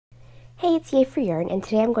Hey, it's Yay for Yarn, and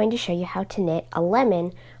today I'm going to show you how to knit a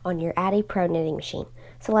lemon on your Addi Pro Knitting Machine.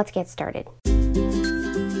 So let's get started.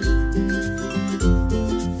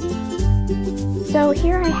 So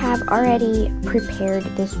here I have already prepared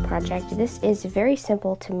this project. This is very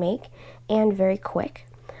simple to make and very quick.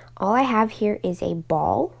 All I have here is a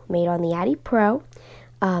ball made on the Addi Pro.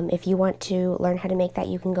 If you want to learn how to make that,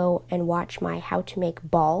 you can go and watch my how to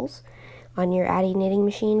make balls on your Addi knitting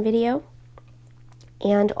machine video.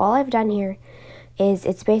 And all I've done here is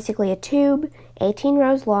it's basically a tube, 18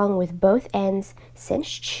 rows long with both ends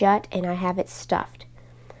cinched shut, and I have it stuffed.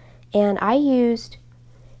 And I used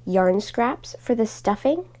yarn scraps for the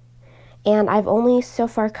stuffing, and I've only so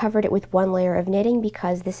far covered it with one layer of knitting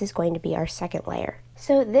because this is going to be our second layer.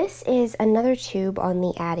 So this is another tube on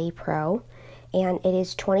the Addi Pro, and it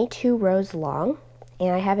is 22 rows long, and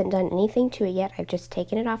I haven't done anything to it yet. I've just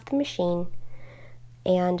taken it off the machine.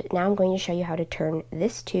 And now I'm going to show you how to turn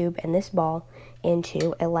this tube and this ball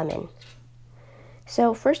into a lemon.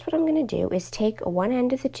 So first what I'm going to do is take one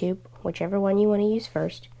end of the tube, whichever one you want to use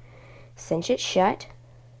first, cinch it shut,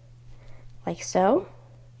 like so.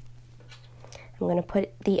 I'm going to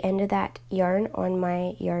put the end of that yarn on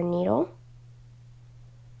my yarn needle.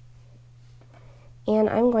 And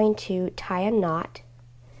I'm going to tie a knot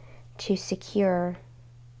to secure.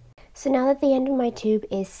 So now that the end of my tube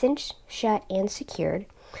is cinched shut and secured,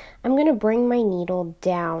 I'm going to bring my needle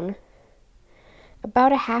down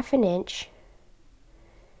about 1/2 inch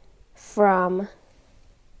from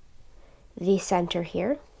the center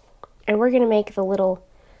here, and we're going to make the little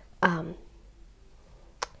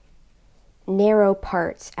narrow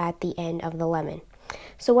parts at the end of the lemon.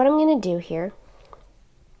 So what I'm going to do here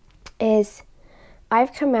is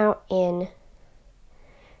I've come out in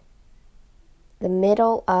the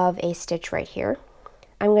middle of a stitch right here.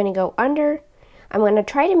 I'm going to go under. I'm going to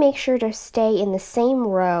try to make sure to stay in the same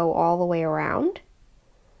row all the way around.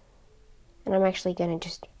 And I'm actually going to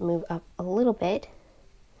just move up a little bit.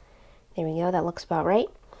 There we go, that looks about right.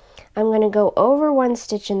 I'm going to go over one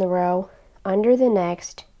stitch in the row, under the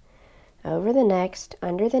next, over the next,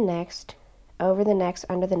 under the next, over the next,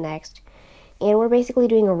 under the next. And we're basically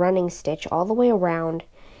doing a running stitch all the way around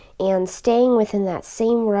and staying within that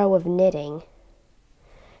same row of knitting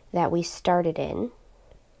that we started in.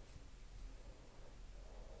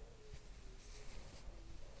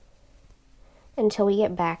 Until we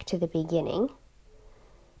get back to the beginning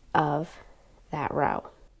of that row,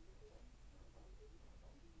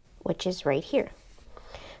 which is right here.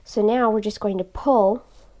 So now we're just going to pull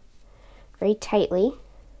very tightly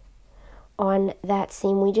on that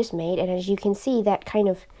seam we just made, and as you can see, that kind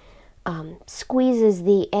of squeezes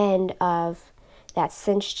the end of that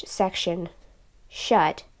cinched section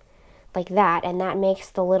shut like that, and that makes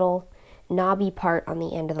the little knobby part on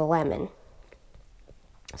the end of the lemon.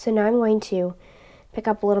 So now I'm going to pick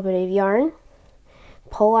up a little bit of yarn,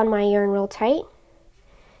 pull on my yarn real tight,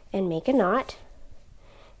 and make a knot,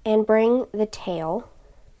 and bring the tail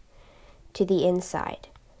to the inside.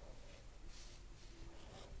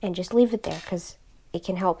 And just leave it there because it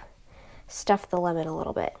can help stuff the lemon a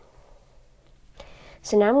little bit.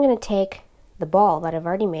 So now I'm going to take the ball that I've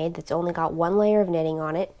already made that's only got one layer of knitting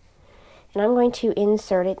on it, and I'm going to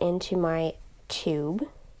insert it into my tube.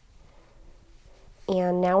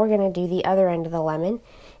 And now we're going to do the other end of the lemon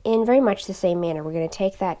in very much the same manner. We're going to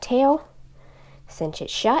take that tail, cinch it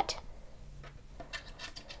shut.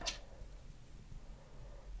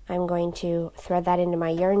 I'm going to thread that into my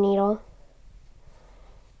yarn needle,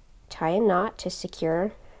 tie a knot to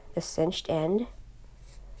secure the cinched end.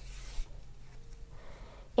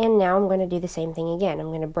 And now I'm going to do the same thing again.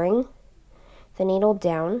 I'm going to bring the needle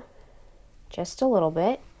down just a little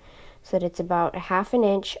bit so that it's about 1/2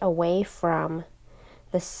 inch away from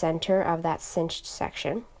the center of that cinched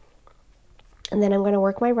section. And then I'm going to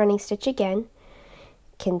work my running stitch again,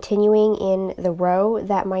 continuing in the row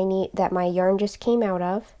that my yarn just came out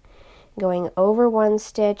of, going over one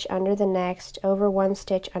stitch, under the next, over one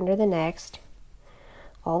stitch, under the next,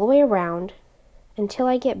 all the way around until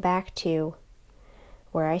I get back to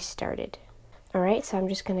where I started. Alright, so I'm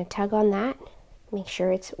just going to tug on that, make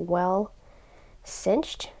sure it's well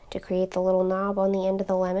cinched to create the little knob on the end of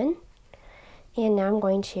the lemon. And now I'm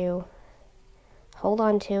going to hold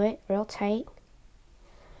on to it real tight,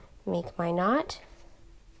 make my knot,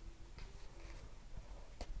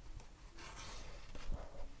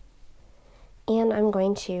 and I'm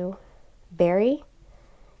going to bury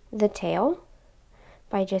the tail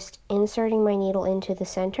by just inserting my needle into the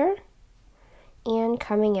center and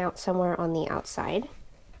coming out somewhere on the outside.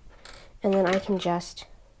 And then I can just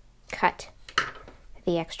cut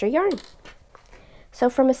the extra yarn. So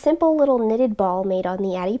from a simple little knitted ball made on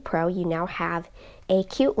the Addi Pro, you now have a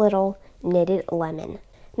cute little knitted lemon.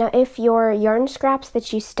 Now if your yarn scraps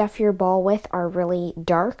that you stuff your ball with are really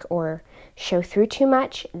dark or show through too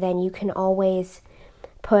much, then you can always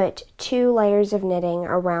put 2 layers of knitting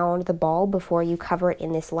around the ball before you cover it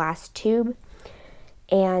in this last tube,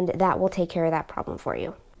 and that will take care of that problem for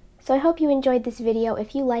you. So I hope you enjoyed this video.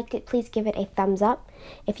 If you liked it, please give it a thumbs up.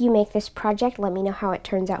 If you make this project, let me know how it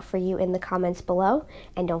turns out for you in the comments below.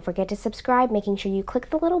 And don't forget to subscribe, making sure you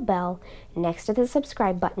click the little bell next to the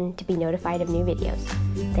subscribe button to be notified of new videos.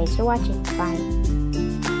 Thanks for watching. Bye.